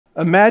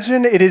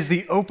Imagine it is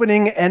the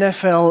opening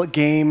NFL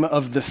game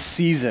of the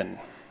season.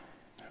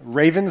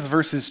 Ravens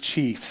versus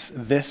Chiefs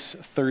this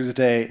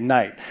Thursday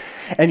night.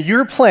 And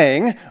you're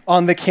playing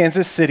on the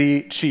Kansas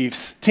City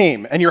Chiefs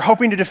team. And you're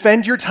hoping to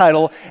defend your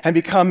title and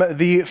become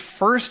the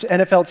first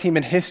NFL team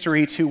in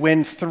history to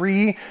win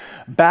 3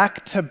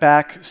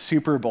 back-to-back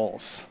Super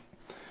Bowls.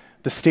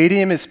 The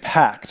stadium is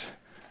packed.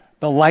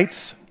 The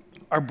lights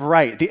are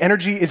bright. The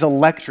energy is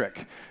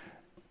electric.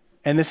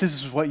 And this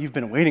is what you've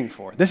been waiting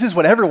for. This is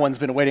what everyone's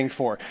been waiting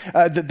for.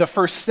 The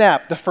first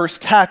snap, the first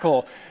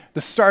tackle,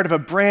 the start of a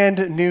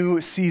brand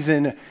new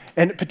season,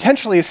 and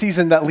potentially a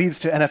season that leads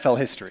to NFL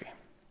history.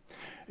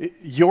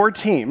 Your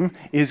team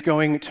is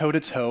going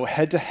toe-to-toe,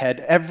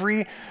 head-to-head.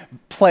 Every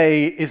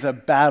play is a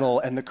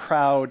battle, and the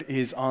crowd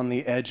is on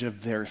the edge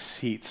of their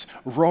seats,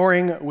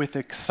 roaring with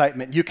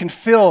excitement. You can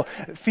feel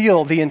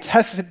the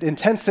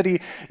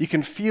intensity. You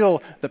can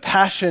feel the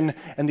passion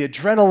and the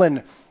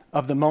adrenaline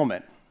of the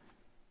moment.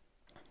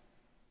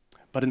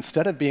 But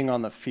instead of being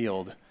on the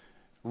field,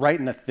 right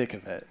in the thick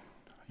of it,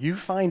 you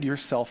find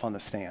yourself on the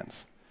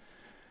stands.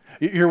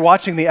 You're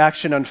watching the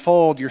action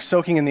unfold, you're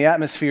soaking in the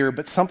atmosphere,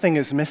 but something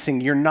is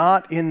missing. You're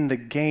not in the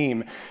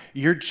game.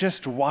 You're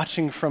just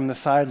watching from the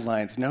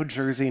sidelines. No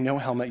jersey, no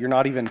helmet. You're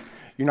not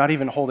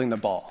even holding the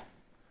ball.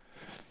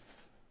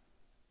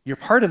 You're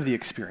part of the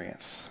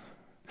experience.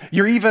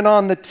 You're even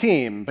on the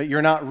team, but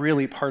you're not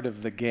really part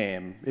of the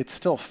game. It's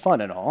still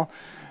fun and all,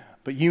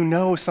 but you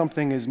know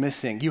something is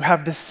missing. You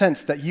have this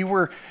sense that you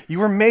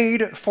were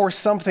made for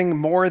something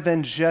more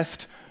than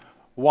just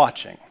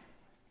watching.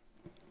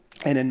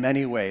 And in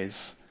many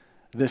ways,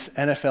 this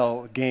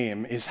NFL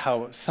game is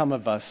how some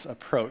of us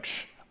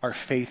approach our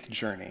faith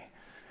journey.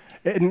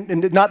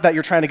 And not that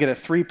you're trying to get a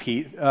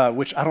three-peat,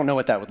 which I don't know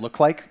what that would look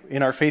like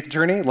in our faith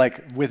journey,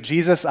 like with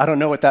Jesus, I don't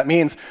know what that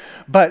means,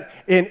 but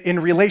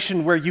in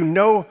relation where you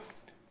know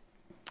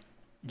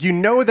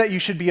that you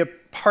should be a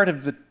part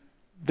of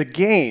the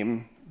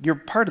game, you're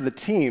part of the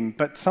team,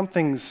 but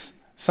something's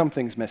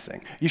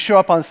missing. You show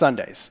up on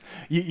Sundays.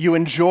 You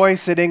enjoy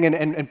sitting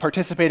and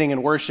participating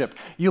in worship.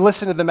 You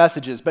listen to the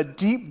messages, but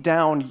deep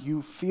down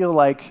you feel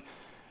like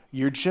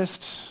you're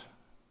just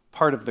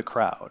part of the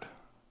crowd.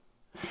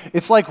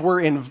 It's like we're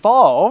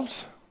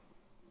involved,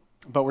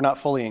 but we're not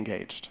fully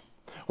engaged.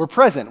 We're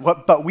present,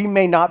 but we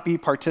may not be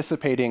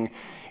participating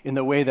in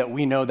the way that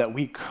we know that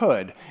we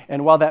could.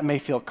 And while that may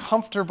feel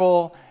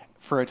comfortable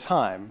for a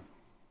time,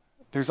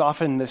 there's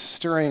often this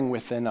stirring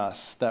within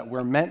us that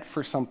we're meant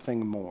for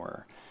something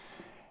more.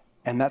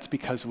 And that's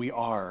because we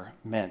are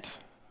meant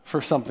for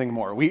something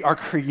more. We are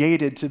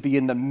created to be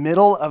in the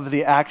middle of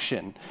the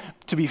action,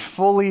 to be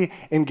fully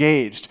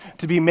engaged,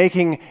 to be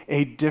making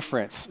a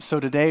difference. So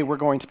today we're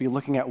going to be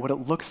looking at what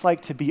it looks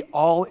like to be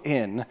all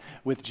in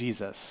with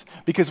Jesus.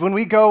 Because when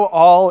we go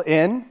all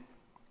in,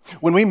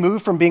 when we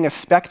move from being a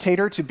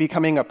spectator to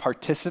becoming a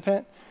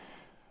participant,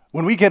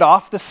 when we get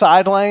off the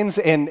sidelines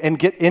and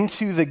get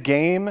into the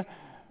game,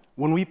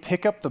 when we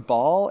pick up the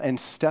ball and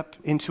step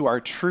into our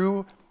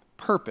true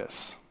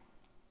purpose,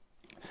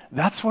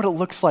 that's what it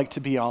looks like to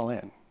be all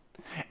in.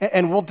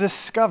 And we'll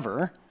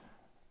discover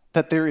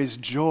that there is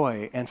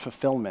joy and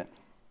fulfillment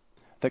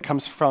that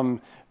comes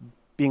from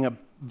being a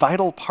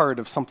vital part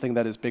of something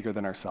that is bigger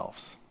than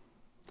ourselves.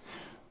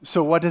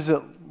 So what does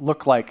it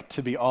look like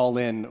to be all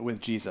in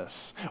with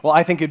Jesus? Well,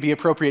 I think it'd be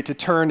appropriate to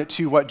turn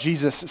to what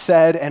Jesus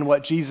said and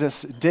what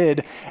Jesus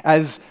did,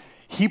 as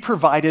he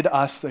provided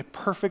us the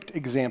perfect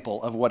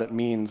example of what it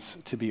means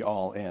to be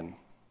all in.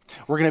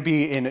 We're going to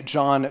be in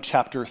John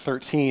chapter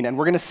 13, and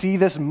we're going to see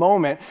this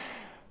moment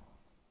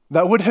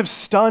that would have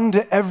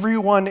stunned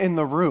everyone in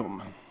the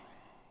room.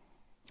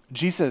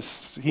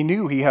 Jesus, he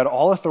knew he had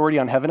all authority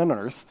on heaven and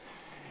earth,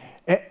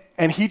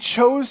 and he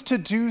chose to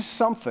do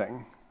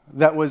something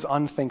that was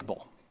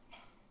unthinkable.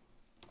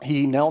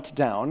 He knelt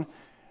down,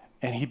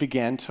 and he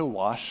began to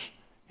wash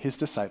his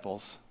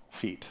disciples'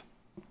 feet.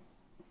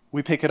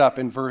 We pick it up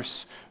in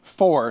verse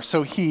 4.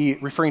 So he,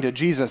 referring to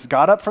Jesus,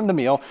 got up from the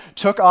meal,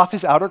 took off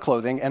his outer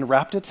clothing, and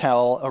wrapped a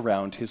towel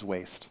around his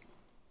waist.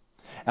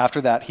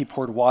 After that, he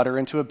poured water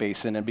into a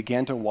basin and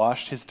began to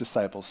wash his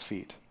disciples'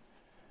 feet,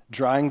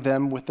 drying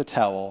them with the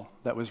towel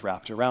that was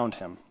wrapped around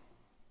him.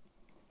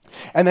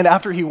 And then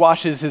after he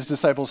washes his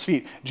disciples'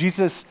 feet,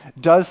 Jesus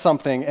does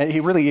something, and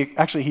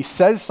he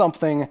says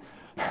something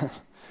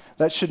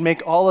that should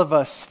make all of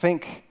us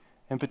think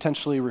and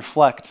potentially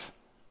reflect.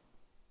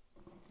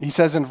 He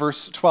says in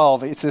verse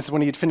 12, it says,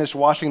 when he had finished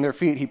washing their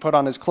feet, he put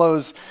on his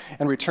clothes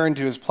and returned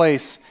to his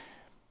place.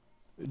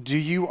 Do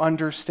you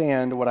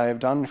understand what I have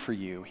done for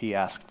you? He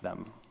asked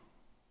them.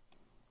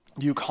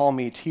 You call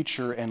me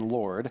teacher and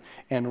Lord,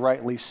 and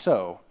rightly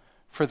so,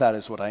 for that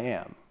is what I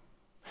am.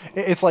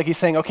 It's like he's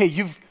saying, okay,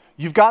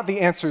 you've got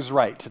the answers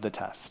right to the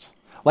test.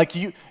 Like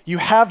you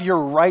have your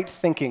right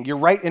thinking, your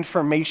right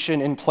information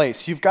in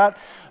place. You've got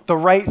the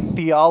right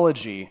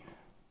theology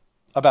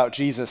about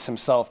Jesus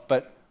himself,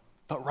 but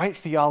right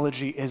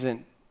theology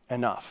isn't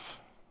enough.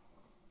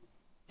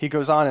 He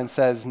goes on and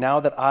says, now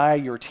that I,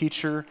 your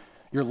teacher,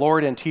 your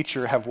Lord and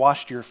teacher, have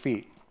washed your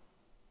feet,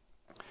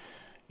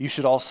 you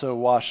should also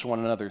wash one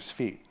another's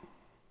feet.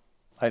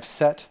 I've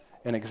set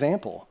an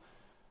example.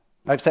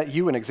 I've set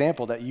you an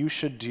example that you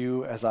should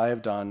do as I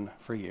have done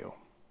for you.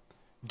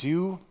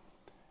 Do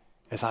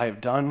as I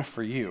have done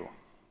for you.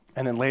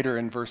 And then later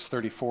in verse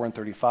 34 and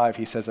 35,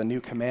 he says, a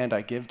new command I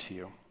give to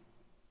you.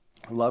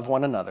 Love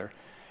one another.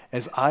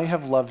 As I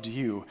have loved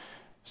you,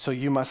 so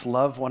you must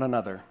love one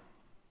another.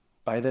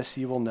 By this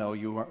you will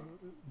know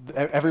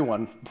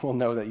everyone will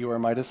know that you are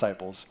my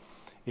disciples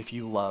if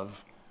you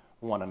love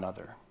one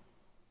another.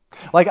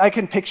 Like, I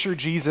can picture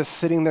Jesus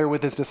sitting there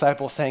with his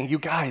disciples saying, you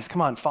guys,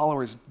 come on,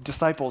 followers,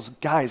 disciples,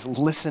 guys,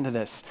 listen to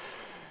this.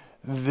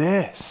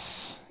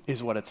 This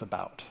is what it's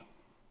about.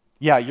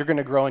 Yeah, you're going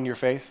to grow in your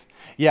faith.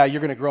 Yeah, you're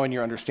going to grow in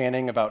your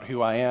understanding about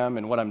who I am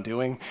and what I'm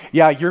doing.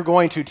 Yeah, you're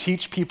going to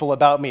teach people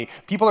about me.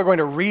 People are going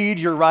to read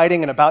your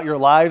writing and about your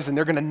lives, and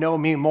they're going to know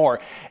me more.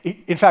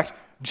 In fact,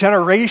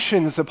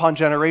 generations upon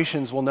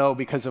generations will know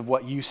because of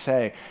what you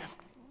say.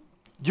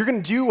 You're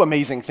going to do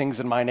amazing things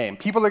in my name.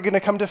 People are going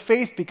to come to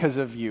faith because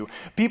of you.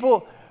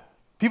 People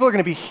are going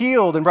to be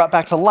healed and brought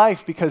back to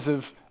life because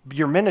of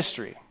your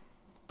ministry.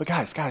 But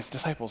guys,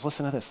 disciples,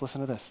 listen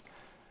to this.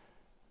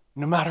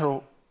 No matter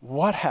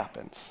what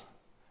happens,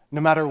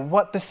 no matter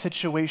what the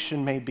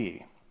situation may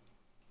be,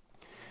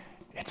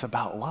 it's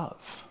about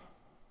love.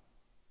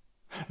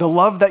 The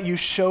love that you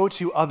show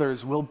to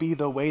others will be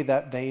the way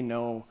that they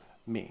know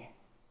me.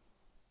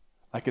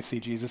 I could see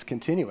Jesus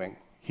continuing.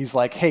 He's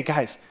like, hey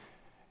guys,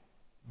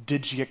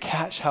 did you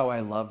catch how I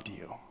loved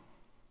you?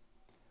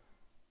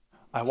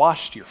 I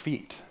washed your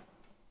feet.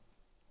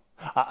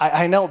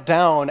 I knelt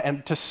down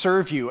and to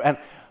serve you, and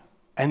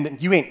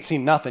you ain't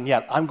seen nothing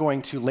yet. I'm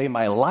going to lay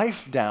my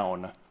life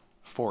down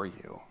for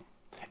you.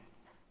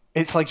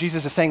 It's like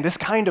Jesus is saying, this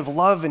kind of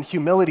love and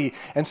humility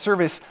and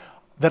service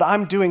that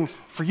I'm doing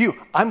for you,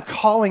 I'm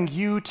calling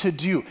you to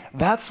do.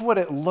 That's what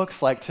it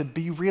looks like to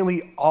be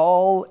really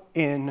all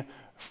in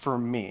for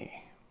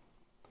me.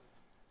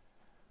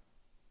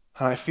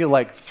 And I feel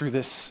like through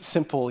this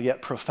simple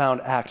yet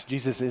profound act,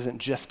 Jesus isn't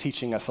just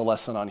teaching us a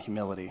lesson on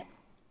humility.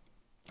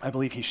 I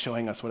believe he's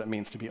showing us what it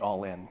means to be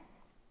all in.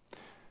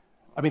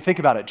 I mean, think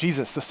about it.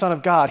 Jesus, the Son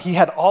of God, he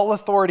had all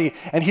authority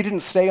and he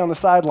didn't stay on the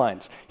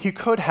sidelines. He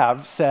could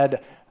have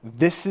said,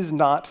 this is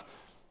not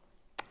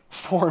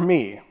for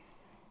me.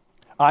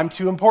 I'm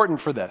too important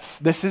for this.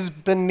 This is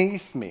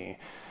beneath me.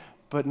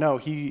 But no,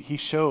 he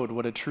showed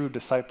what a true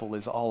disciple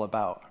is all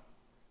about.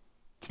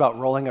 It's about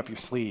rolling up your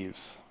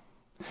sleeves.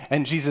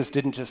 And Jesus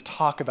didn't just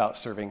talk about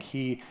serving,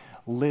 he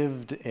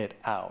lived it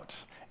out.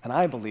 And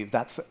I believe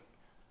that's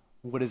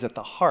what is at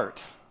the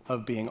heart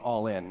of being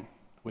all in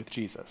with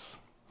Jesus.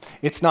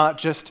 It's not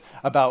just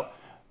about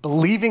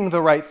believing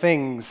the right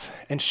things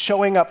and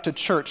showing up to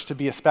church to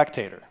be a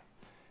spectator.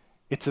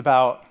 It's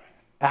about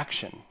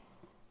action.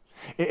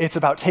 It's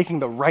about taking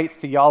the right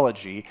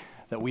theology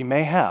that we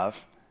may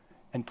have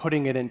and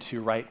putting it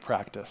into right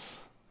practice.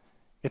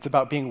 It's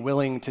about being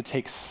willing to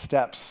take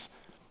steps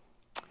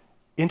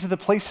into the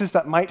places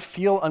that might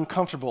feel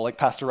uncomfortable, like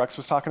Pastor Rex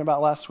was talking about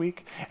last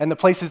week, and the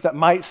places that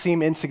might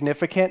seem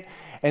insignificant,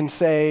 and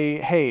say,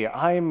 hey,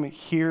 I'm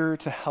here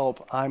to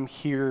help, I'm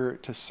here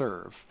to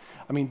serve.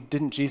 I mean,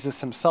 didn't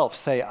Jesus himself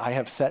say, I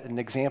have set an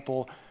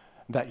example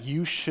that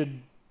you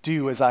should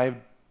do as I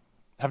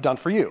have done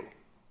for you?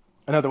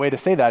 Another way to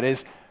say that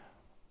is,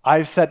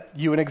 I've set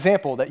you an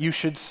example that you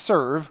should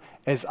serve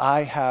as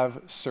I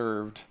have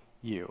served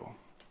you.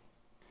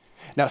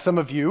 Now, some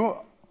of you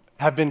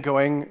have been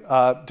going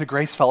to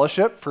Grace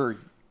Fellowship for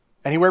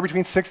anywhere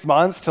between 6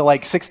 months to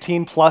like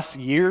 16 plus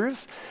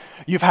years.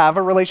 You have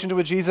a relationship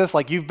with Jesus,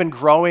 like you've been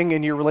growing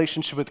in your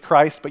relationship with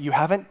Christ, but you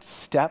haven't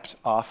stepped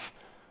off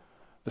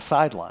the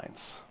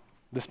sidelines.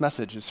 This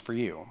message is for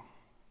you.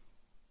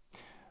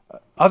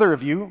 Other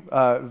of you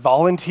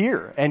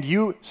volunteer and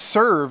you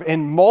serve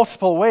in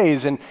multiple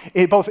ways, and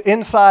both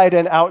inside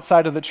and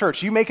outside of the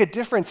church. You make a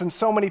difference in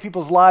so many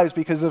people's lives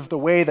because of the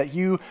way that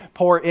you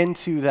pour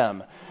into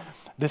them.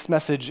 This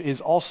message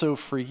is also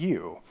for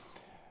you,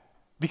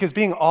 because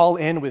being all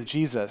in with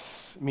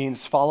Jesus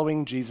means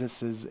following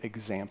Jesus'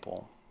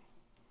 example.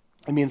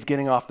 It means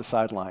getting off the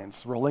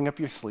sidelines, rolling up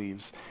your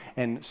sleeves,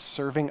 and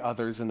serving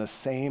others in the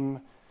same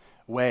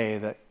way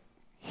that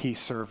he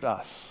served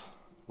us,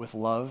 with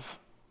love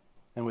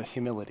and with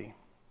humility.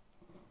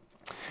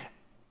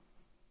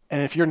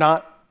 And if you're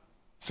not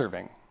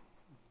serving,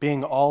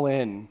 being all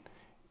in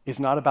is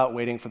not about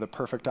waiting for the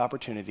perfect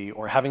opportunity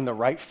or having the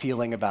right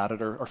feeling about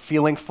it or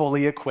feeling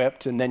fully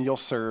equipped and then you'll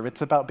serve.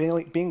 It's about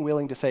being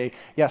willing to say,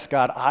 yes,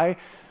 God,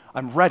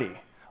 I'm ready.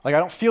 Like, I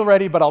don't feel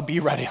ready, but I'll be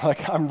ready.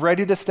 Like, I'm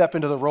ready to step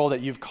into the role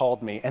that you've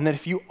called me. And then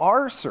if you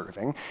are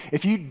serving,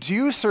 if you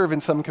do serve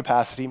in some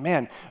capacity,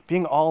 man,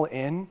 being all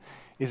in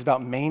is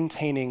about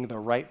maintaining the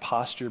right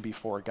posture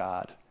before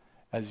God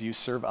as you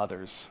serve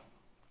others.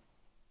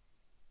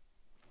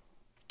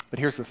 But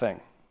here's the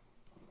thing.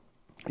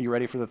 Are you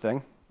ready for the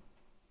thing?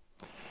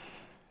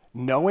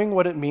 Knowing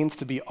what it means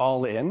to be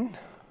all in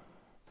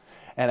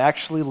and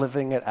actually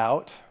living it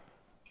out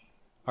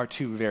are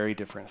two very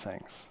different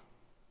things.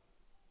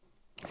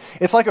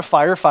 It's like a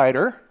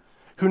firefighter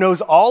who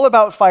knows all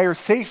about fire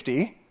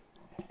safety,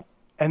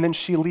 and then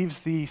she leaves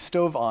the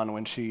stove on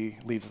when she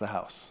leaves the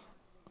house.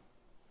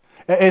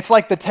 It's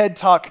like the TED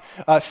Talk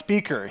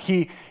speaker.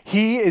 He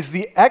is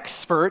the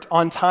expert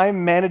on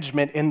time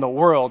management in the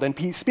world, and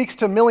he speaks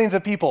to millions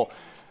of people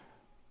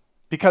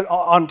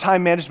on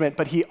time management,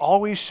 but he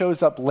always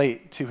shows up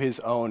late to his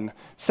own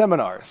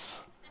seminars.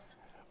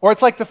 Or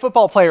it's like the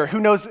football player who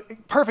knows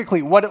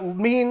perfectly what it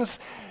means.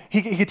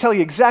 He can tell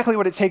you exactly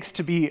what it takes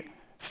to be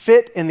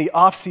fit in the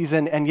off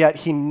season, and yet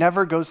he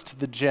never goes to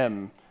the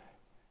gym.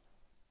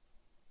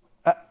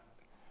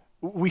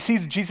 We see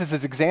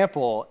Jesus'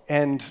 example,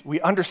 and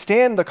we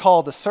understand the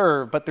call to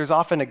serve, but there's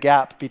often a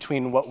gap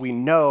between what we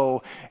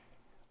know,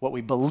 what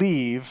we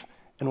believe,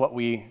 and what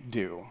we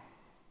do.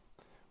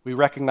 We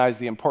recognize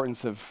the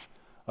importance of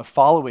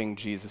following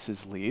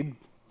Jesus' lead,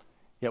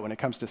 yet when it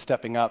comes to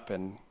stepping up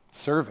and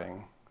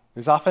serving,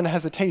 there's often a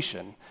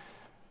hesitation,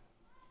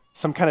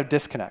 some kind of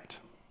disconnect.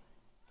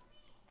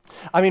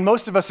 I mean,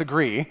 most of us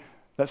agree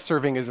that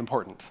serving is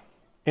important.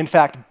 In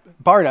fact,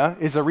 Barna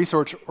is a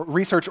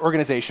research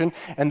organization,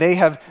 and they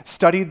have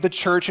studied the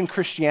church and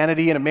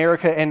Christianity in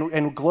America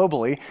and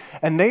globally,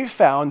 and they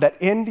found that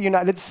in the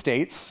United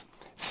States,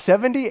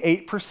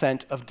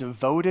 78% of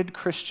devoted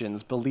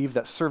Christians believe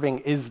that serving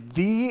is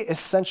the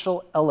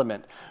essential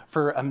element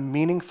for a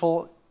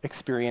meaningful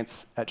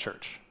experience at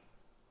church.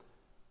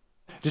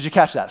 Did you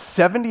catch that?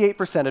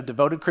 78% of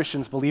devoted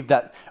Christians believe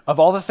that of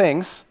all the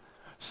things,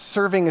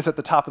 serving is at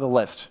the top of the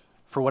list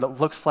for what it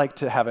looks like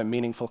to have a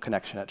meaningful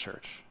connection at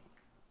church.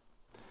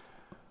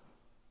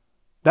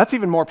 That's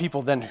even more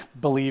people than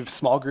believe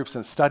small groups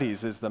and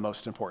studies is the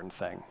most important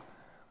thing.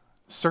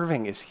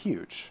 Serving is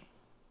huge.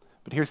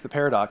 But here's the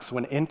paradox.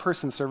 When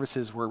in-person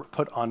services were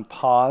put on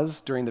pause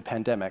during the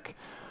pandemic,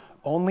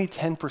 only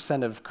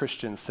 10% of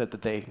Christians said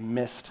that they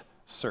missed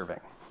serving.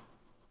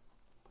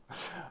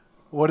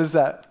 What does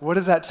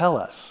that tell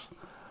us?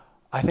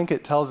 I think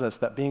it tells us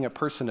that being a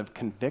person of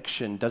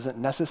conviction doesn't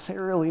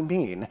necessarily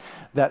mean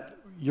that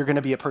you're going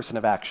to be a person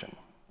of action.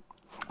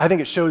 I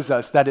think it shows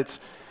us that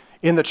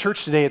in the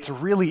church today, it's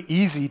really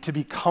easy to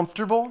be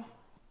comfortable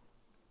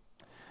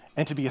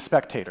and to be a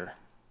spectator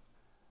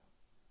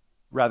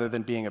rather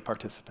than being a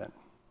participant.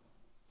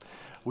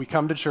 We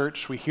come to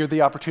church, we hear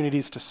the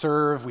opportunities to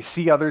serve, we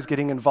see others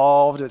getting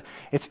involved.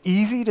 It's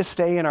easy to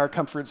stay in our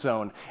comfort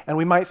zone. And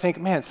we might think,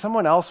 man,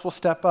 someone else will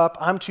step up.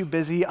 I'm too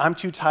busy. I'm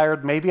too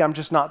tired. Maybe I'm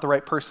just not the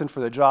right person for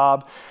the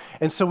job.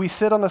 And so we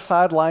sit on the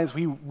sidelines.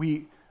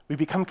 We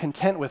become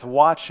content with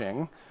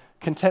watching,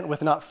 content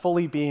with not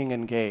fully being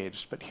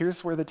engaged. But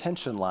here's where the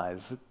tension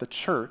lies. The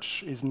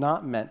church is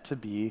not meant to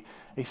be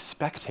a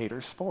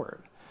spectator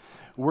sport.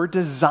 We're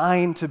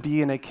designed to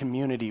be in a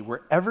community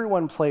where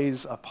everyone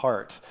plays a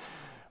part,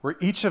 where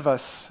each of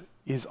us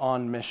is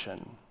on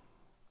mission.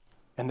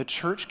 And the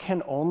church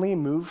can only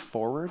move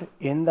forward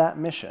in that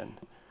mission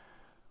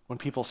when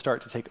people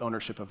start to take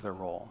ownership of their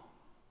role.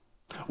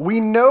 We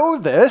know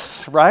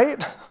this,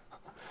 right?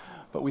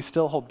 But we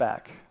still hold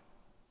back.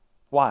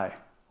 Why?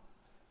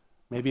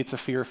 Maybe it's a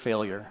fear of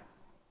failure.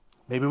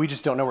 Maybe we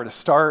just don't know where to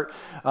start.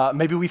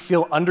 Maybe we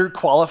feel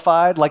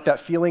underqualified, like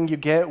that feeling you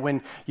get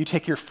when you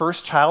take your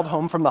first child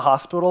home from the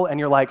hospital and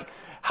you're like,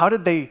 how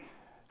did they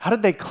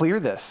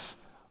clear this?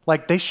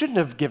 Like, they shouldn't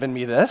have given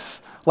me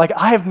this. Like,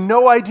 I have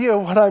no idea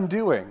what I'm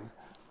doing.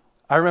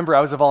 I remember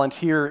I was a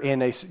volunteer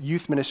in a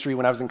youth ministry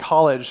when I was in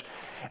college,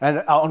 and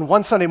on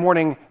one Sunday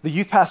morning, the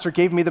youth pastor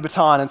gave me the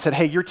baton and said,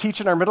 hey, you're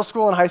teaching our middle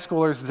school and high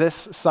schoolers this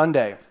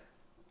Sunday.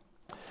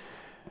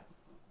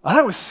 And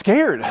I was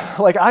scared.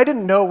 Like, I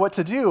didn't know what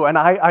to do. And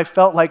I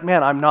felt like,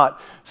 man, I'm not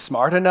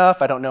smart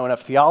enough. I don't know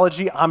enough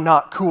theology. I'm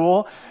not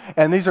cool.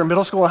 And these are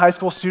middle school and high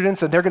school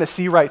students, and they're going to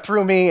see right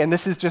through me. And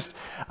this is just,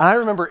 and I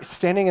remember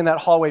standing in that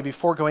hallway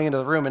before going into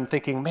the room and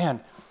thinking,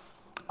 man,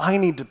 I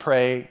need to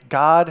pray,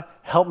 God,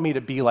 help me to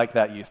be like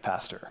that youth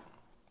pastor.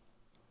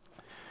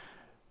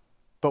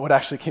 But what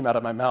actually came out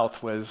of my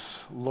mouth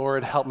was,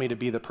 Lord, help me to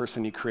be the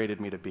person you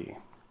created me to be.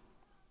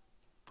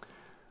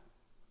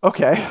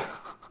 Okay.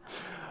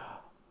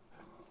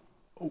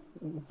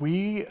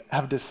 We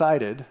have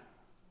decided,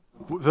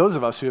 those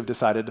of us who have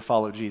decided to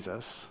follow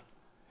Jesus,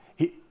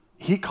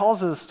 he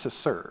calls us to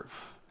serve.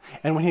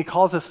 And when he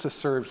calls us to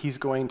serve, he's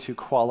going to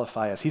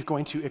qualify us. He's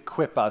going to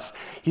equip us.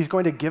 He's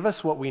going to give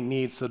us what we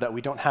need so that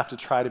we don't have to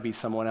try to be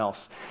someone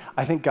else.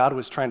 I think God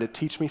was trying to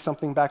teach me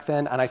something back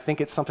then, and I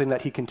think it's something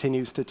that he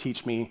continues to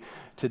teach me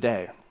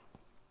today.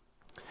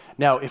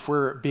 Now, if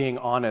we're being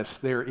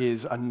honest, there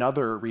is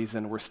another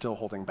reason we're still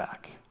holding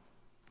back.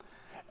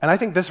 And I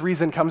think this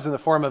reason comes in the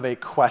form of a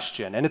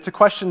question. And it's a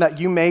question that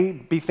you may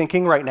be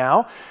thinking right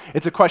now.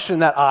 It's a question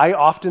that I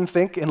often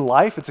think in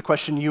life. It's a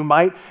question you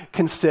might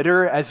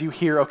consider as you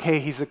hear, okay,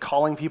 he's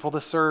calling people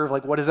to serve.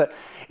 Like, what is it?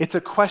 It's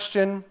a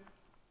question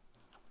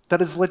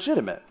that is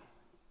legitimate.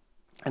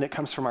 And it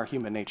comes from our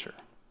human nature.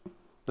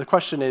 The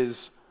question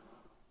is,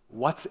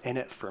 what's in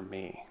it for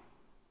me?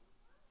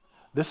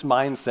 This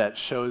mindset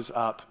shows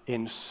up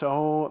in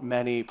so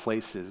many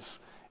places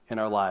in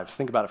our lives.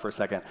 Think about it for a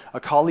second. A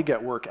colleague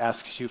at work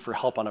asks you for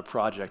help on a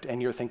project,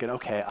 and you're thinking,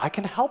 okay, I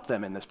can help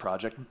them in this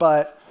project,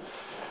 but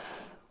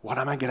what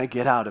am I going to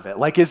get out of it?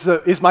 Like,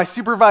 is my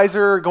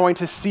supervisor going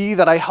to see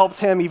that I helped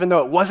him even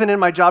though it wasn't in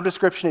my job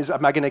description?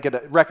 Am I going to get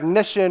a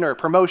recognition or a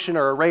promotion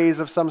or a raise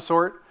of some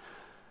sort?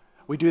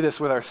 We do this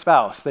with our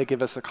spouse. They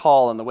give us a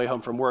call on the way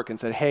home from work and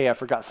said, hey, I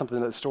forgot something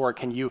at the store.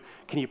 Can you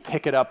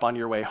pick it up on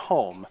your way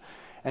home?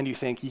 And you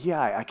think,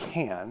 yeah, I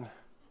can.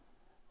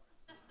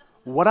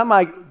 What am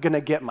I going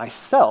to get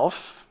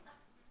myself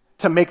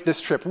to make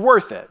this trip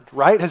worth it,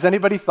 right? Has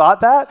anybody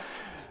thought that?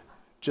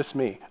 Just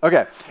me.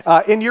 Okay.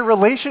 In your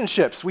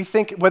relationships, we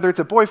think, whether it's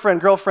a boyfriend,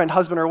 girlfriend,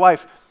 husband, or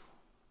wife,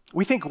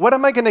 we think, what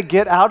am I going to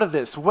get out of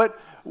this?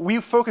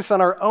 We focus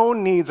on our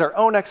own needs, our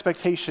own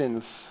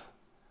expectations.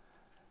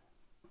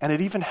 And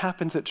it even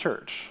happens at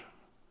church.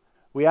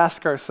 We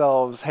ask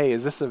ourselves, hey,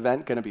 is this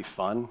event going to be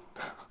fun?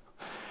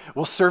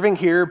 Will serving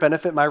here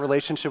benefit my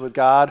relationship with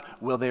God?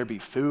 Will there be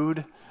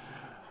food?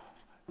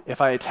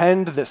 If I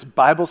attend this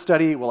Bible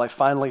study, will I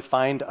finally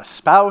find a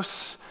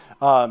spouse?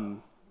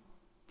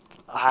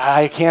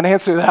 I can't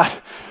answer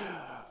that.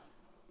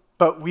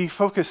 But we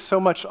focus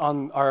so much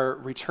on our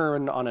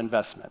return on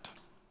investment,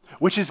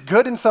 which is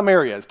good in some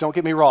areas, don't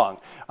get me wrong.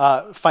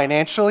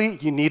 Financially,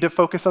 you need to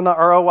focus on the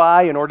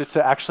ROI in order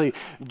to actually,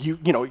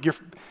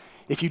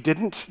 if you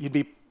didn't, you'd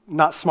be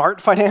not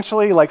smart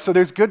financially. So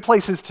there's good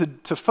places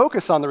to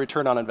focus on the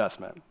return on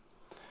investment.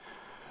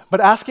 But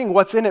asking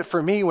what's in it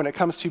for me when it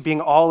comes to being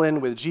all in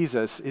with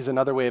Jesus is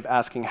another way of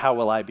asking, how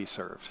will I be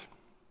served?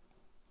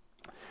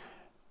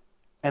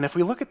 And if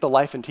we look at the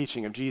life and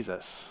teaching of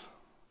Jesus,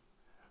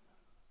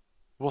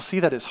 we'll see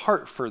that his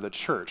heart for the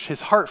church,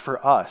 his heart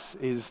for us,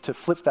 is to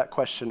flip that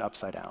question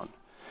upside down.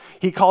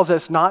 He calls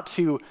us not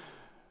to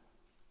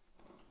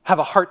have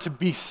a heart to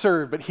be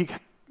served, but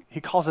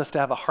he calls us to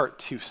have a heart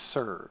to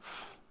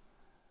serve.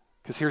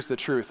 Because here's the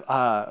truth.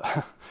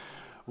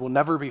 We'll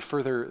never be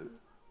further,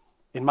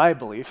 in my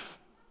belief,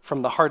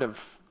 from the heart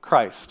of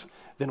Christ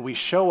than we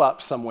show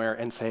up somewhere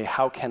and say,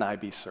 how can I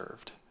be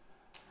served?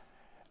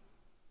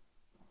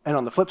 And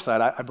on the flip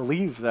side, I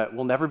believe that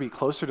we'll never be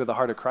closer to the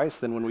heart of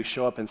Christ than when we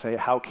show up and say,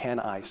 how can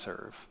I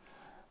serve?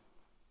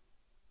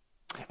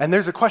 And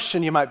there's a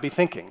question you might be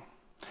thinking.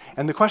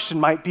 And the question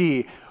might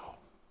be,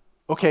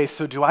 okay,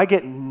 so do I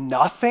get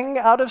nothing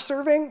out of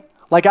serving?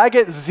 I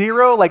get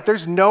zero,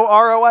 there's no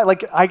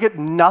ROI, I get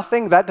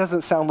nothing? That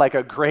doesn't sound like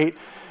a great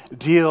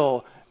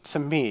deal to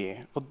me.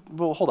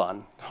 Well, hold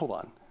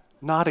on.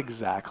 Not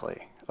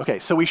exactly. Okay,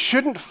 so we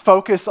shouldn't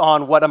focus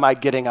on what am I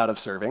getting out of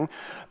serving,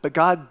 but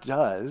God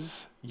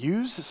does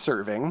use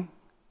serving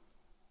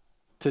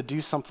to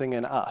do something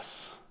in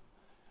us.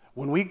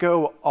 When we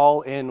go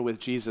all in with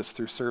Jesus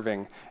through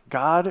serving,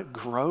 God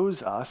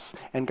grows us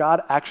and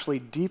God actually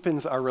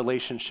deepens our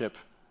relationship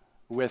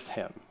with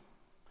him.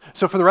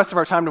 So for the rest of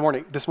our time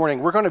this morning,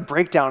 we're going to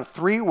break down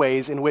 3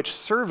 ways in which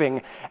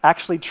serving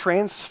actually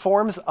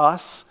transforms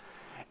us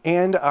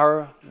and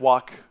our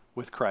walk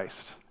with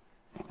Christ.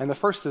 And the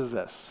first is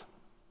this.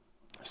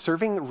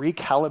 Serving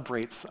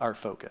recalibrates our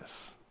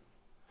focus.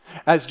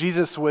 As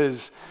Jesus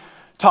was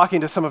talking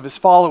to some of his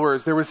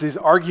followers, there was these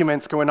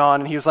arguments going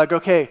on, and he was like,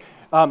 okay,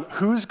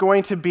 who's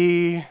going to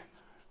be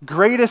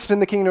greatest in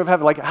the kingdom of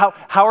heaven?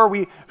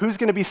 Who's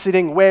going to be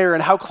sitting where,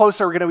 and how close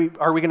are we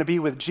going to be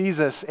with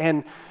Jesus?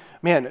 And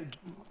man,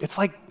 it's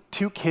like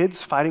 2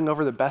 kids fighting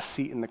over the best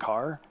seat in the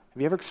car.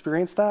 Have you ever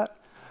experienced that?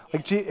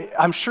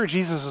 I'm sure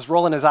Jesus was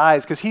rolling his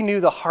eyes because he knew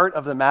the heart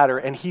of the matter,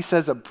 and he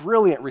says a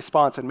brilliant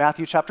response in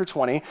Matthew chapter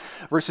 20,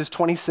 verses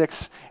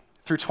 26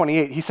 through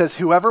 28. He says,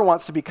 whoever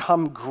wants to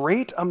become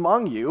great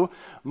among you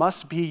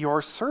must be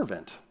your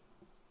servant,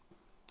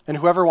 and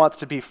whoever wants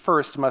to be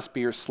first must be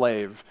your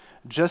slave,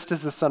 just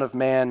as the Son of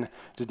Man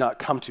did not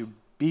come to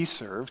be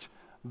served,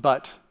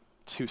 but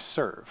to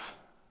serve.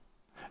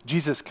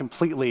 Jesus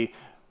completely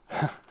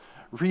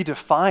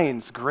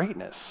redefines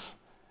greatness.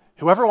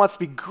 Whoever wants to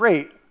be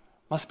great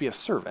must be a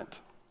servant.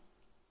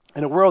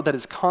 In a world that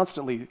is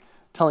constantly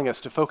telling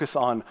us to focus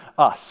on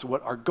us,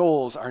 what our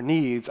goals, our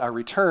needs, our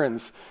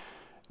returns,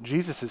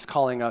 Jesus is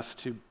calling us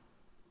to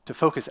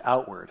focus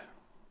outward.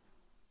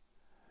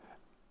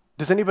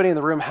 Does anybody in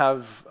the room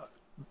have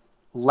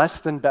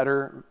less than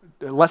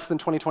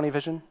 20/20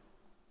 vision?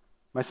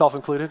 Myself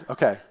included?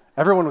 Okay.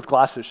 Everyone with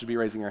glasses should be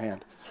raising your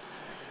hand.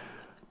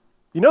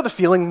 You know the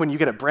feeling when you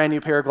get a brand new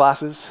pair of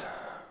glasses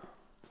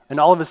and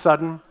all of a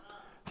sudden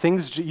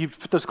you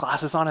put those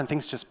glasses on and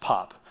things just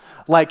pop.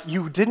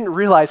 You didn't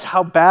realize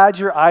how bad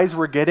your eyes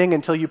were getting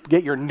until you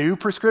get your new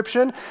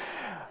prescription,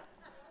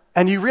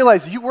 and you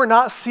realize you were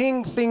not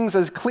seeing things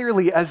as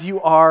clearly as you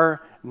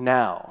are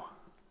now.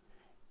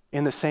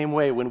 In the same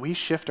way, when we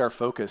shift our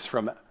focus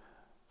from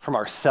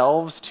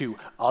ourselves to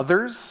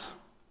others,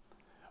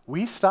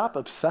 we stop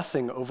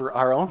obsessing over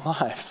our own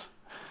lives,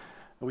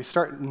 and we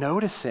start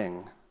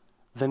noticing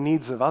the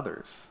needs of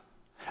others.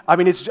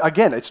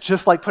 It's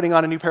just like putting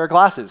on a new pair of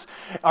glasses.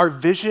 Our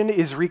vision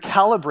is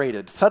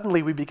recalibrated.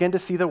 Suddenly, we begin to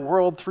see the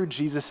world through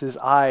Jesus'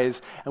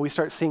 eyes, and we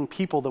start seeing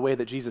people the way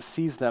that Jesus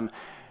sees them.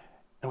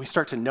 And we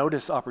start to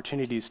notice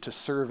opportunities to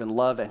serve and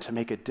love and to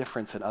make a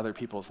difference in other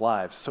people's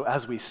lives. So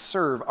as we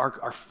serve,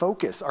 our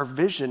focus, our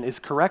vision is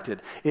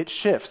corrected. It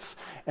shifts,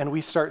 and we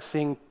start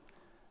seeing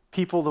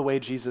people the way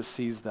Jesus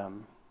sees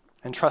them.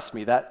 And trust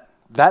me,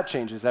 that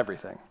changes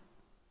everything.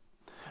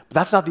 But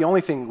that's not the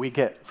only thing we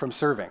get from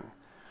serving.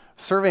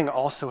 Serving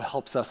also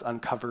helps us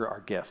uncover our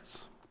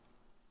gifts.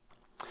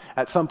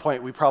 At some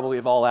point, we probably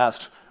have all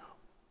asked,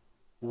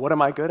 what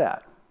am I good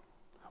at?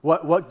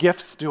 What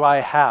gifts do I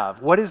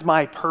have? What is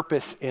my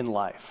purpose in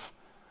life?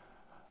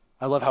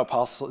 I love how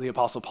the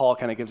Apostle Paul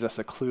kind of gives us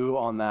a clue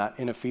on that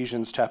in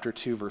Ephesians chapter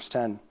 2, verse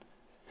 10.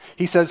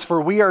 He says,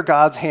 "For we are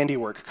God's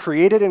handiwork,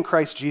 created in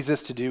Christ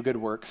Jesus to do good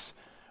works,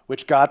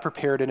 which God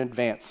prepared in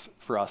advance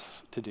for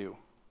us to do."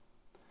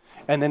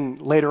 And then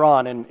later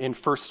on in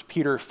 1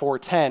 Peter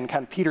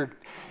 4:10, Peter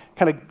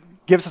kind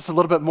of gives us a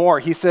little bit more.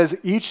 He says,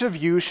 "Each of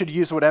you should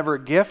use whatever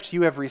gift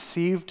you have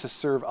received to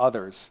serve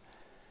others,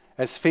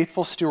 as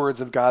faithful stewards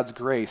of God's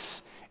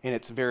grace in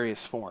its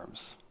various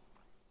forms."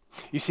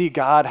 You see,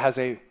 God has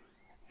a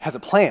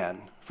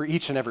plan for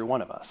each and every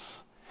one of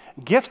us.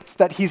 Gifts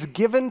that he's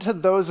given to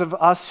those of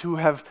us who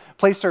have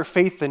placed our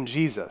faith in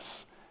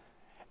Jesus.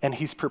 And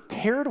he's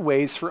prepared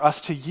ways for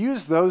us to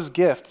use those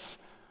gifts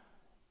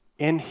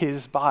in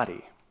his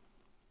body.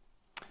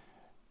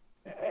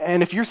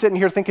 And if you're sitting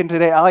here thinking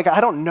today, I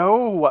don't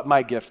know what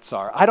my gifts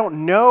are. I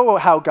don't know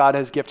how God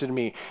has gifted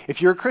me.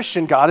 If you're a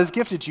Christian, God has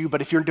gifted you,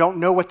 but if you don't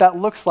know what that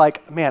looks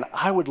like, man,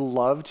 I would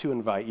love to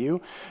invite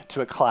you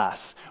to a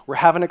class. We're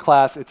having a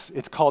class.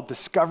 It's called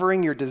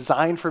Discovering Your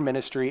Design for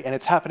Ministry, and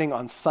it's happening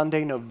on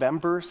Sunday,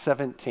 November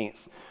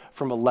 17th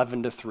from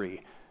 11 to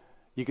 3.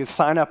 You can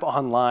sign up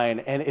online,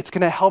 and it's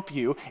going to help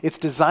you. It's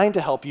designed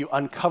to help you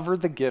uncover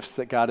the gifts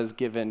that God has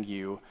given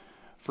you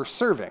for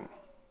serving.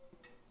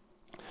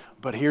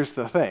 But here's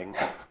the thing.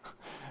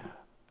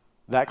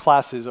 That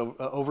class is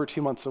over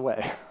 2 months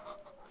away.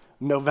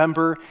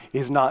 November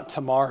is not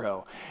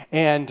tomorrow.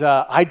 And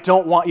I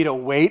don't want you to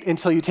wait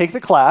until you take the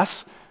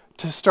class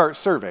to start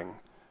serving,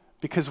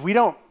 because we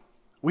don't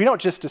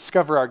just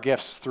discover our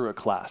gifts through a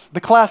class. The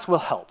class will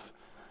help.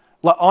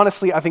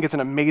 Honestly, I think it's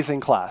an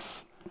amazing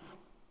class.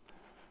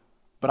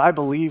 But I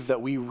believe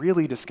that we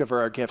really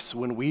discover our gifts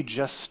when we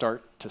just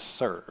start to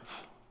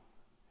serve.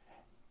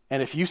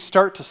 And if you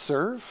start to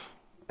serve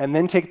and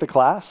then take the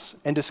class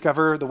and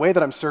discover the way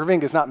that I'm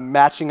serving is not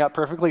matching up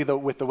perfectly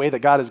with the way that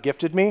God has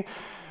gifted me,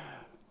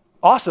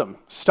 awesome.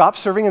 Stop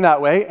serving in that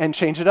way and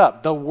change it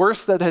up. The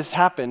worst that has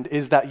happened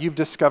is that you've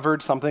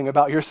discovered something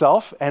about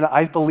yourself, and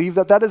I believe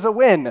that that is a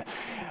win.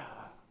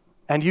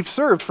 And you've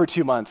served for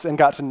 2 months and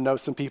got to know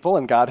some people,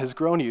 and God has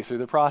grown you through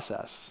the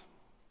process.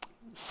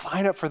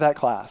 Sign up for that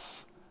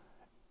class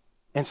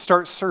and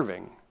start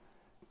serving.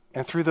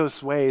 And through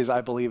those ways,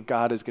 I believe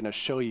God is going to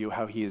show you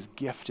how he has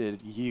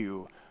gifted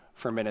you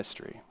for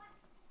ministry.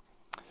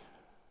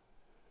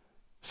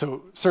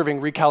 So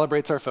serving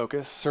recalibrates our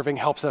focus. Serving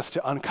helps us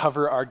to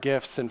uncover our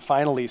gifts. And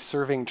finally,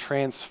 serving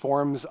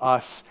transforms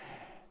us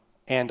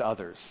and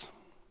others.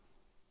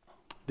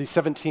 The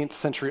 17th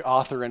century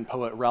author and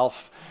poet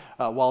Ralph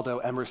Waldo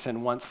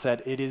Emerson once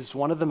said, "It is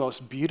one of the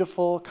most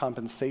beautiful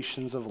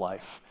compensations of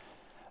life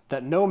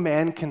that no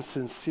man can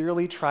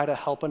sincerely try to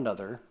help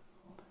another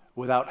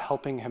without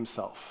helping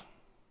himself."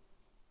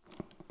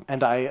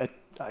 And I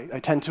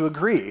tend to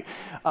agree.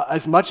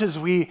 As much as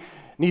we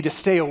need to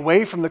stay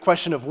away from the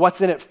question of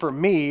what's in it for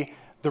me,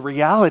 the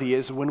reality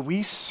is when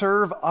we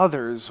serve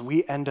others,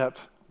 we end up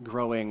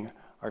growing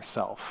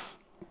ourselves.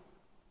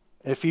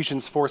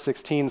 Ephesians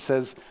 4:16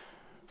 says,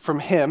 "From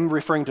him,"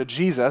 referring to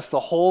Jesus, "the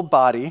whole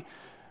body,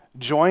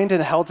 joined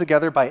and held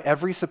together by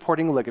every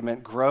supporting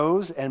ligament,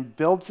 grows and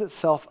builds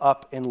itself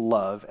up in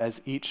love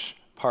as each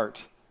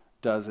part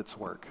does its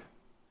work."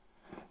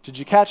 Did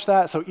you catch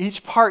that? So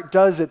each part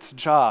does its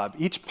job.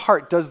 Each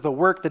part does the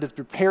work that is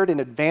prepared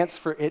in advance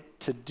for it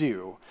to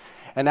do.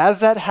 And as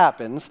that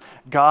happens,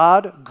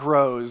 God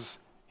grows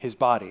his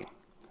body,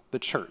 the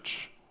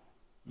church,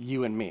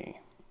 you and me.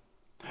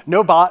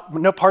 No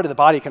part of the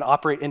body can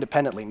operate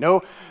independently.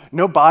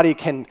 No body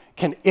can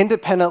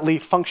independently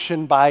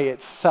function by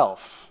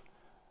itself.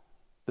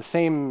 The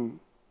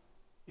same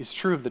is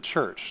true of the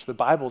church. The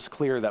Bible's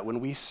clear that when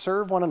we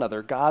serve one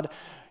another, God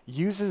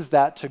uses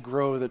that to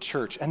grow the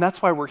church. And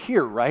that's why we're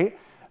here, right?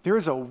 There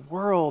is a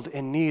world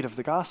in need of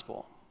the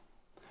gospel.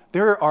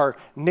 There are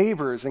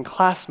neighbors and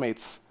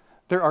classmates,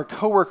 there are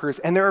coworkers,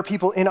 and there are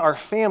people in our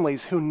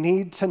families who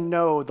need to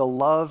know the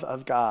love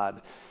of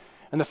God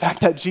and the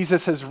fact that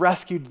Jesus has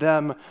rescued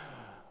them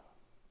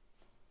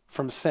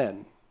from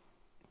sin.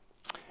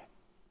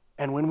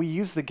 And when we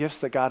use the gifts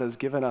that God has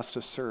given us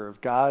to serve,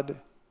 God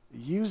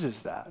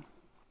uses that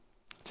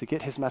to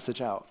get his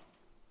message out.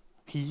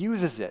 He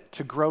uses it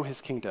to grow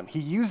his kingdom. He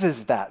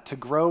uses that to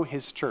grow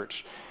his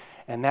church.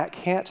 And that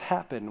can't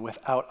happen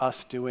without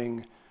us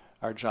doing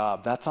our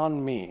job. That's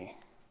on me.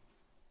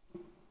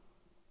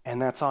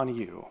 And that's on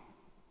you.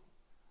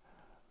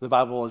 The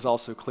Bible is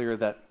also clear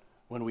that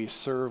when we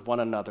serve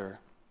one another,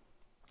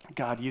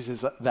 God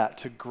uses that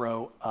to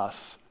grow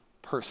us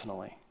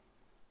personally.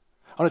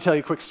 I want to tell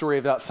you a quick story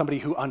about somebody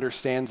who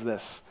understands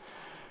this.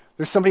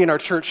 There's somebody in our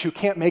church who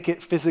can't make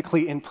it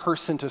physically in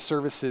person to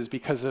services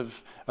because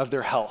of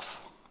their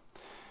health.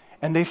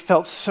 And they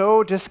felt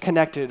so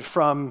disconnected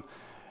from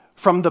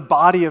the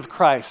body of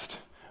Christ.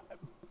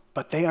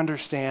 But they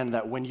understand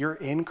that when you're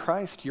in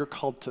Christ, you're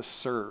called to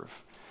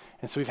serve.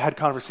 And so we've had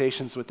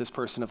conversations with this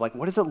person of like,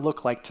 what does it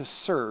look like to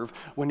serve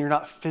when you're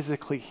not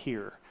physically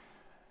here?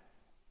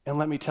 And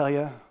let me tell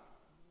you,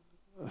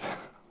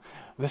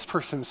 this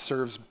person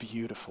serves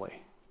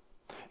beautifully.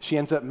 She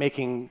ends up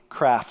making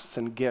crafts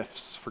and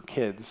gifts for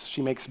kids.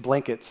 She makes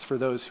blankets for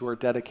those who are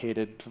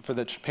dedicated, for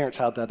the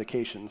parent-child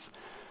dedications.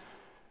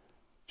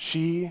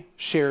 She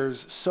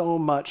shares so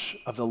much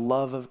of the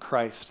love of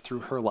Christ through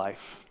her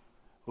life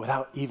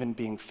without even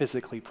being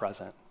physically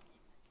present.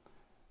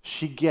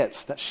 She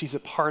gets that she's a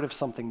part of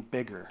something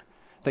bigger,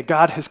 that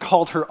God has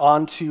called her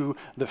onto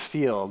the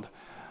field,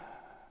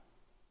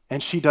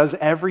 and she does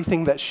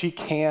everything that she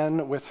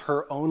can with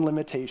her own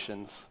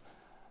limitations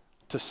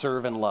to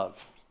serve and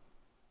love,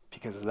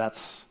 because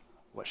that's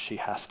what she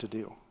has to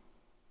do.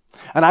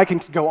 And I can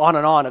go on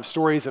and on of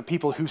stories of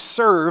people who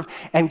serve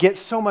and get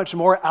so much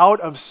more out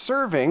of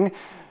serving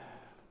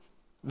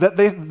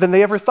than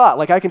they ever thought.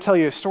 Like I can tell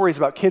you stories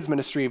about kids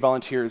ministry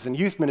volunteers and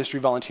youth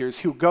ministry volunteers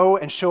who go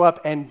and show up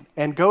and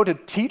go to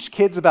teach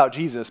kids about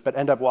Jesus, but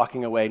end up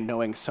walking away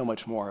knowing so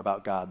much more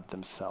about God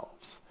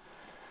themselves.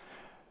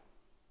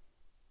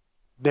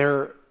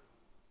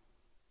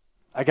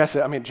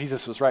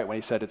 Jesus was right when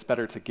he said it's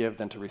better to give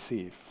than to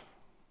receive.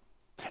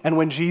 And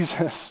when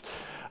Jesus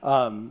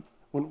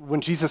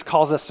when Jesus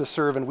calls us to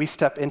serve and we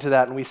step into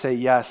that and we say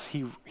yes,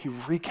 he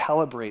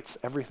recalibrates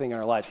everything in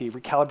our lives. He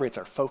recalibrates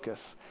our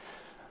focus.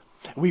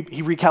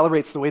 He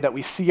recalibrates the way that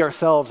we see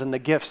ourselves and the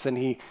gifts, and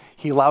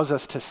he allows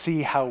us to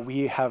see how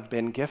we have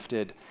been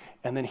gifted,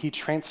 and then he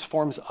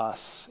transforms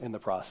us in the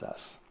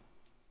process.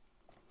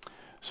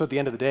 So at the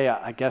end of the day,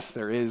 I guess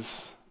there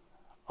is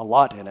a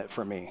lot in it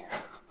for me.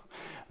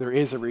 There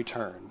is a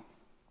return.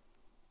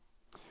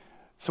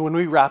 So as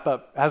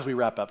we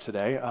wrap up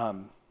today,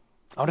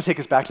 I want to take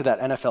us back to that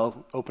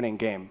NFL opening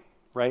game,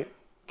 right?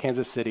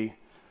 Kansas City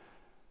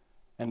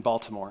and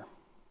Baltimore.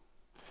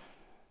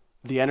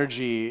 The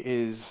energy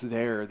is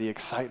there. The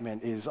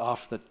excitement is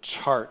off the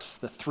charts.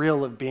 The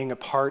thrill of being a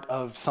part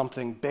of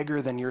something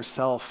bigger than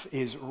yourself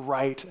is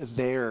right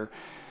there.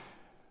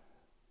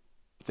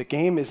 The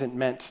game isn't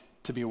meant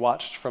to be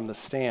watched from the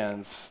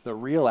stands. The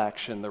real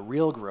action, the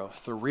real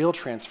growth, the real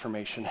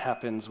transformation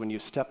happens when you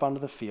step onto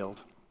the field.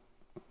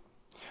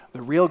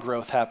 The real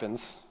growth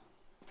happens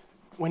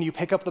when you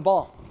pick up the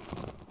ball.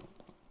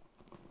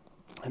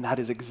 And that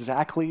is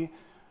exactly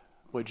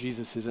what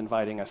Jesus is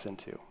inviting us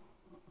into.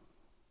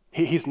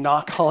 He's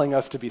not calling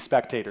us to be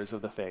spectators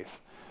of the faith.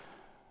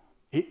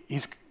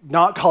 He's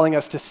not calling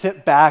us to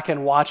sit back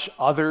and watch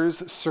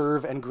others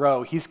serve and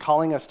grow. He's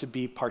calling us to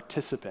be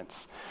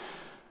participants,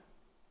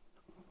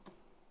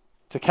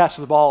 to catch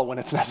the ball when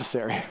it's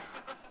necessary.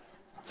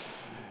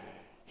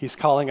 He's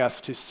calling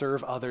us to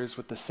serve others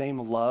with the same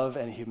love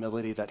and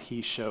humility that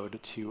he showed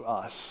to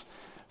us.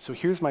 So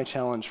here's my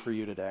challenge for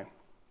you today.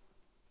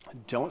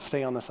 Don't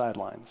stay on the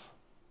sidelines.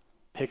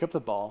 Pick up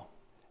the ball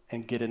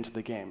and get into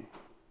the game.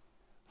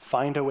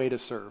 Find a way to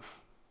serve.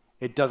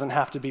 It doesn't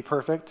have to be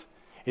perfect.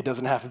 It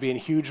doesn't have to be in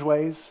huge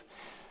ways.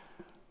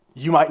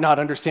 You might not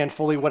understand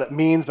fully what it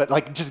means, but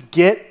just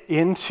get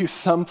into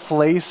some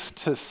place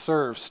to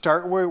serve.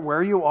 Start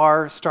where you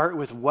are, start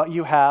with what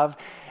you have,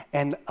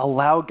 and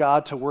allow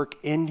God to work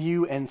in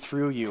you and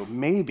through you.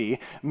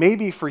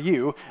 Maybe for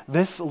you,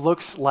 this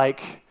looks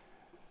like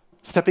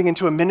stepping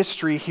into a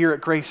ministry here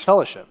at Grace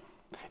Fellowship.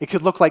 It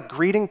could look like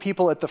greeting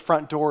people at the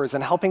front doors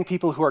and helping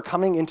people who are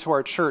coming into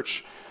our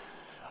church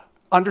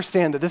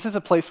understand that this is a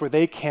place where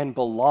they can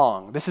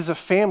belong. This is a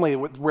family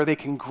where they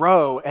can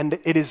grow, and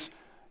it's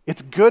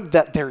good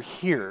that they're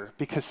here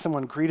because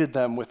someone greeted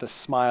them with a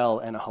smile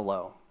and a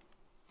hello.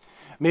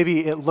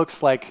 Maybe it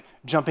looks like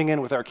jumping in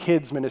with our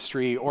kids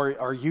ministry or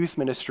our youth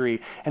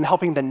ministry and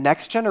helping the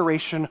next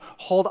generation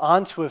hold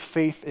on to a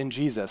faith in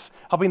Jesus,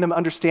 helping them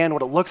understand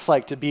what it looks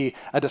like to be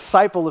a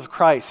disciple of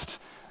Christ,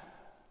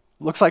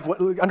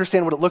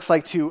 understand what it looks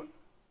like to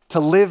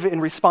live in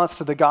response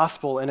to the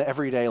gospel in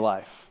everyday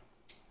life.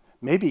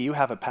 Maybe you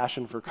have a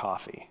passion for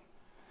coffee.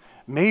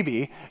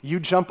 Maybe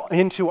you jump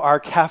into our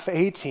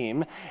cafe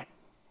team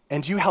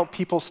and you help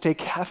people stay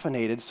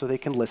caffeinated so they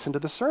can listen to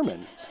the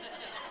sermon.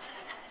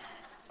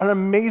 An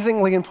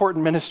amazingly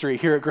important ministry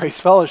here at Grace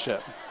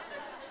Fellowship.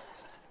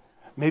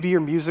 Maybe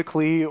you're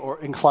musically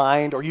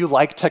inclined or you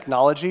like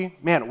technology.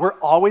 Man, we're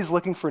always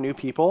looking for new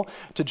people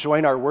to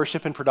join our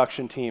worship and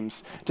production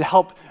teams to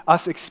help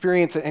us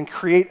experience it and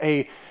create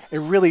a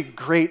really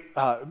great,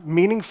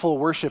 meaningful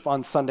worship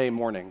on Sunday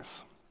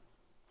mornings.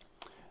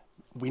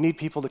 We need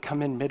people to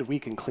come in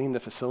midweek and clean the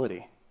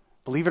facility.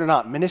 Believe it or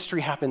not,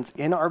 ministry happens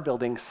in our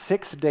building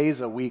 6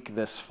 days a week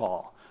this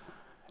fall.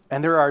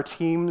 And there are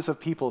teams of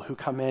people who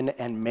come in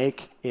and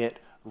make it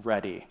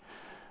ready.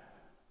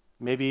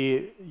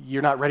 Maybe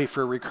you're not ready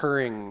for a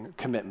recurring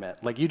commitment.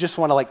 You just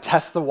want to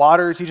test the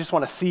waters. You just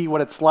want to see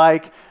what it's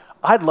like.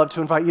 I'd love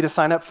to invite you to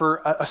sign up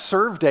for a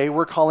serve day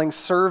we're calling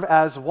Serve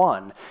as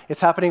One. It's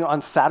happening on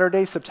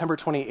Saturday, September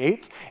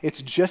 28th.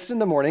 It's just in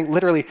the morning,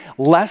 literally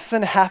less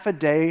than half a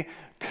day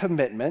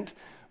commitment,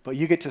 but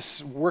you get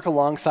to work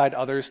alongside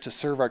others to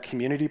serve our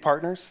community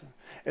partners.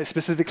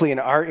 Specifically in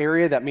our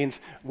area, that means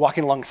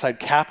walking alongside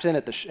Captain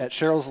at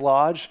Cheryl's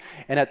Lodge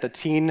and at the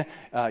Teen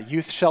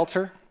Youth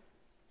Shelter,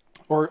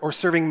 or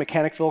serving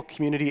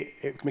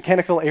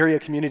Mechanicville Area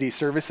Community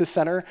Services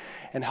Center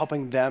and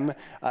helping them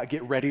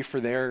get ready for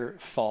their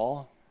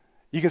fall.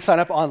 You can sign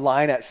up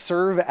online at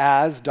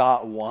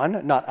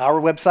serveas.one, not our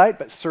website,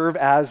 but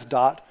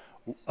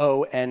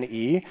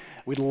serveas.one.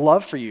 We'd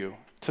love for you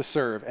to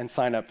serve and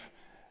sign up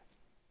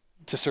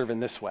to serve in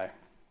this way.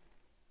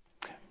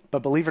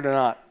 But believe it or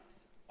not,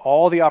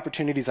 all the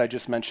opportunities I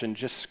just mentioned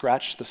just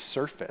scratch the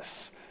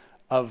surface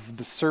of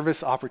the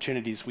service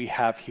opportunities we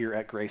have here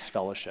at Grace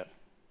Fellowship.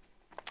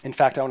 In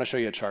fact, I want to show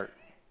you a chart.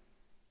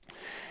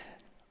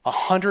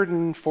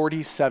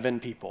 147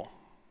 people.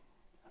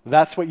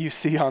 That's what you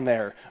see on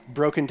there,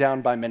 broken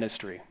down by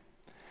ministry.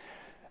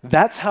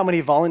 That's how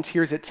many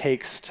volunteers it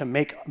takes to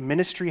make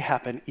ministry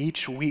happen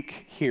each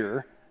week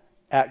here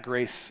at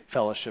Grace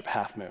Fellowship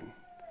Half Moon.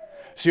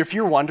 So if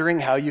you're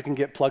wondering how you can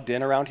get plugged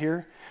in around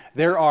here,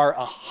 there are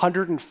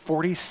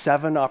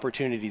 147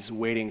 opportunities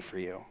waiting for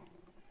you.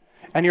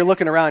 And you're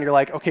looking around, you're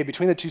like, okay,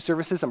 between the two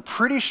services, I'm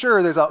pretty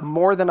sure there's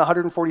more than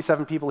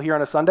 147 people here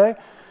on a Sunday.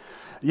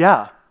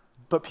 Yeah,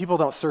 but people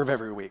don't serve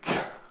every week.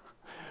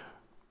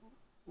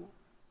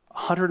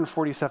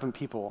 147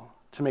 people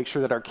to make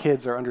sure that our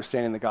kids are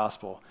understanding the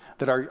gospel,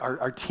 that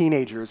our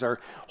teenagers are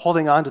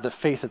holding on to the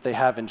faith that they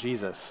have in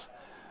Jesus,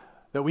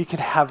 that we can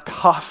have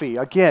coffee,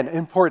 again,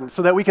 important,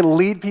 so that we can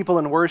lead people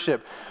in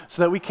worship,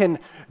 so that we can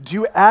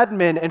do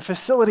admin and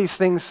facilities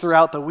things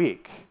throughout the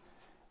week.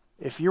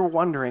 If you're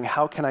wondering,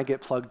 how can I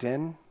get plugged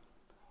in?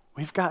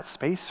 We've got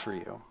space for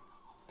you.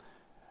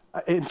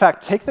 In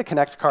fact, take the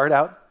Connect card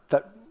out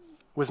that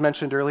was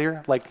mentioned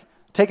earlier.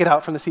 Take it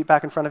out from the seat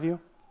back in front of you.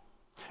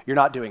 You're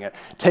not doing it.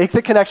 Take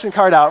the connection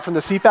card out from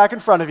the seat back in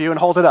front of you and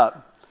hold it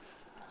up.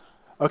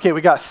 Okay,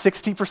 we got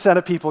 60%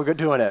 of people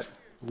doing it.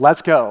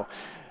 Let's go.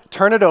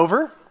 Turn it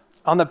over.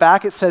 On the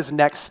back, it says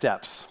Next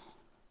Steps.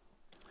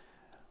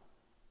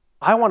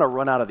 I want to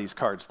run out of these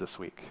cards this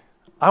week.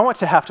 I want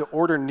to have to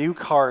order new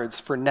cards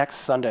for next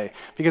Sunday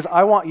because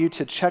I want you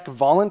to check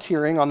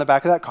volunteering on the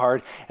back of that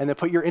card and then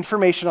put your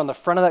information on the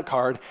front of that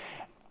card,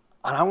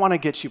 and I want to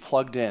get you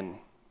plugged in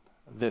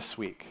this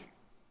week.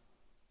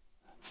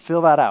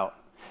 Fill that out.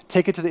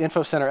 Take it to the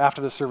info center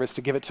after the service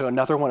to give it to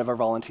another one of our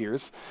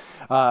volunteers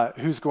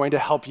who's going to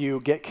help you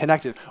get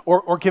connected.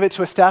 Or give it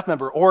to a staff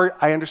member. Or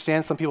I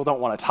understand some people don't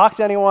want to talk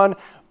to anyone.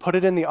 Put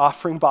it in the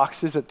offering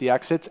boxes at the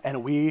exits,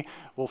 and we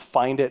will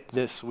find it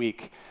this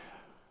week.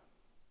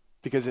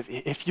 Because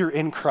if you're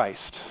in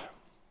Christ,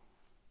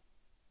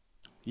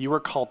 you are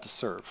called to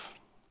serve.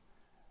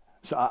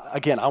 So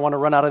again, I want to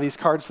run out of these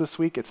cards this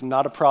week. It's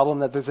not a problem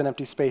that there's an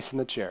empty space in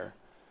the chair.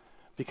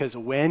 Because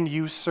when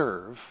you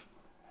serve,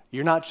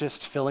 you're not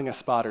just filling a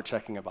spot or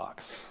checking a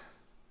box.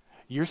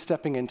 You're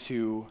stepping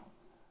into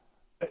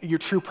your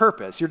true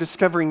purpose. You're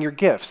discovering your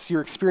gifts.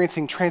 You're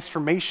experiencing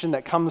transformation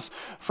that comes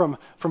from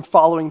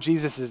following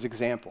Jesus'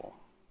 example.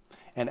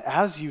 And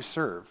as you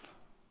serve,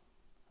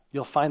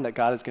 you'll find that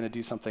God is going to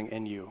do something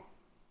in you.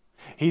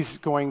 He's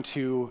going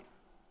to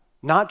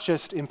not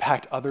just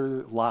impact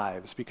other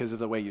lives because of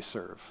the way you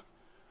serve.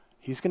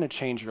 He's going to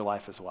change your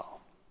life as well.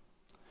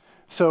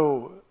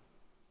 So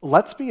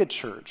let's be a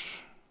church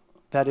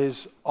that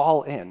is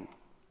all in.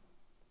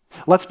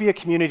 Let's be a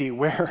community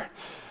where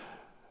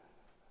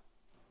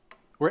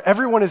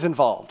everyone is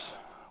involved,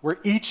 where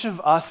each of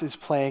us is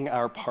playing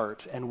our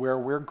part, and where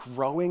we're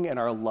growing in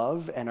our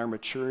love and our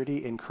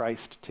maturity in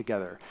Christ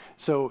together.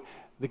 So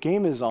the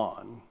game is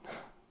on,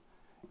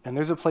 and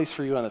there's a place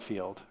for you on the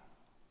field.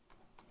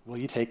 Will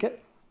you take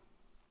it?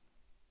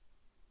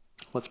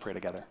 Let's pray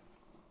together.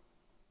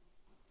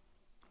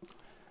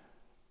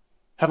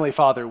 Heavenly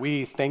Father,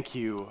 we thank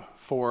you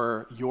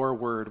for your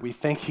word. We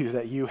thank you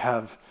that you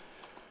have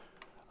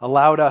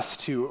allowed us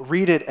to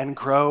read it and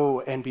grow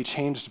and be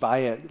changed by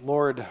it.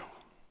 Lord,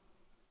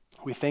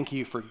 we thank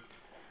you for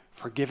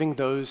giving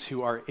those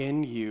who are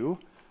in you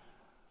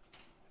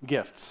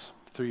gifts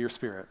through your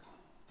Spirit.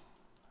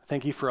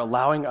 Thank you for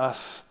allowing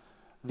us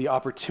the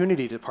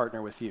opportunity to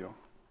partner with you.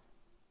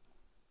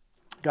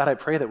 God, I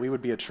pray that we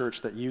would be a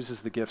church that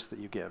uses the gifts that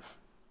you give.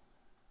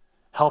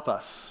 Help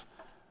us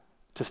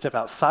to step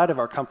outside of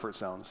our comfort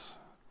zones.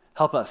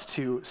 Help us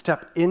to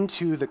step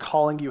into the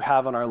calling you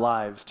have on our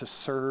lives to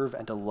serve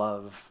and to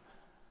love,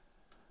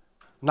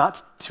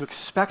 not to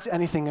expect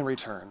anything in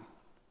return,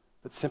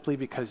 but simply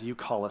because you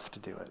call us to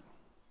do it.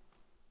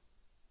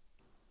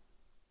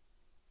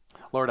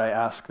 Lord, I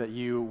ask that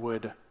you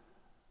would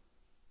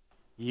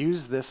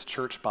use this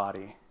church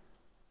body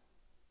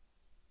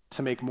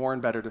to make more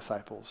and better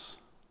disciples.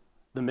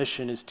 The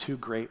mission is too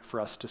great for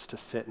us just to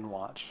sit and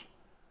watch.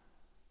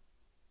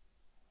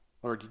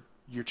 Lord,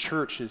 your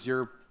church is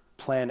your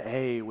plan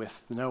A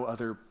with no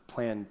other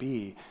plan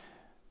B.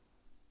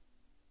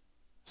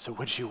 So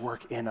would you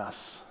work in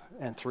us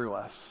and through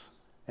us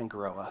and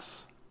grow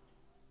us?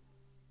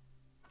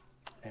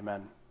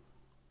 Amen.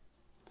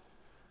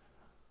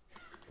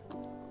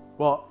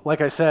 Well,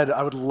 like I said,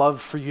 I would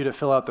love for you to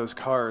fill out those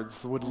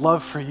cards. Would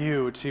love for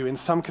you to, in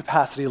some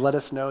capacity, let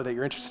us know that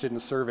you're interested in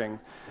serving.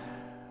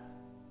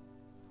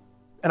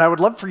 And I would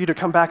love for you to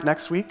come back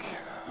next week,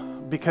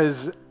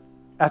 because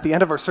at the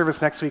end of our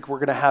service next week, we're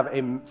going to have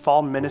a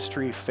fall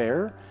ministry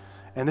fair.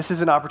 And this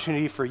is an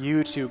opportunity for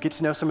you to get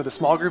to know some of the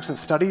small groups and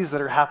studies that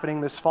are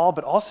happening this fall,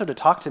 but also to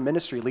talk to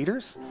ministry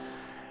leaders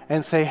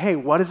and say, hey,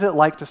 what is it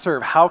like to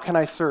serve? How can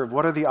I serve?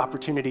 What are the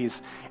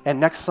opportunities? And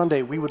next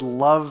Sunday, we would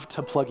love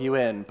to plug you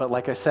in. But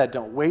like I said,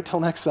 don't wait till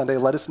next Sunday.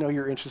 Let us know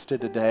you're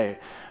interested today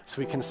so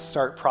we can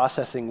start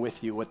processing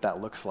with you what that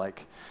looks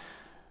like.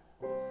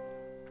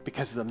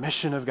 Because the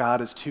mission of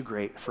God is too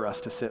great for us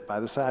to sit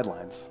by the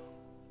sidelines.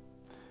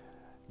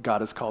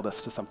 God has called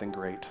us to something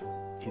great.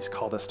 He's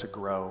called us to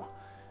grow.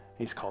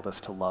 He's called us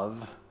to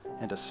love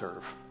and to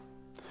serve.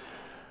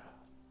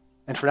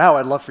 And for now,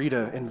 I'd love for you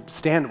to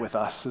stand with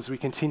us as we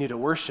continue to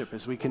worship,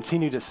 as we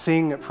continue to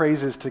sing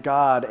praises to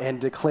God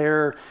and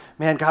declare,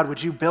 man, God,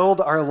 would you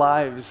build our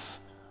lives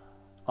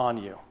on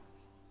you?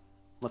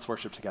 Let's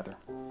worship together.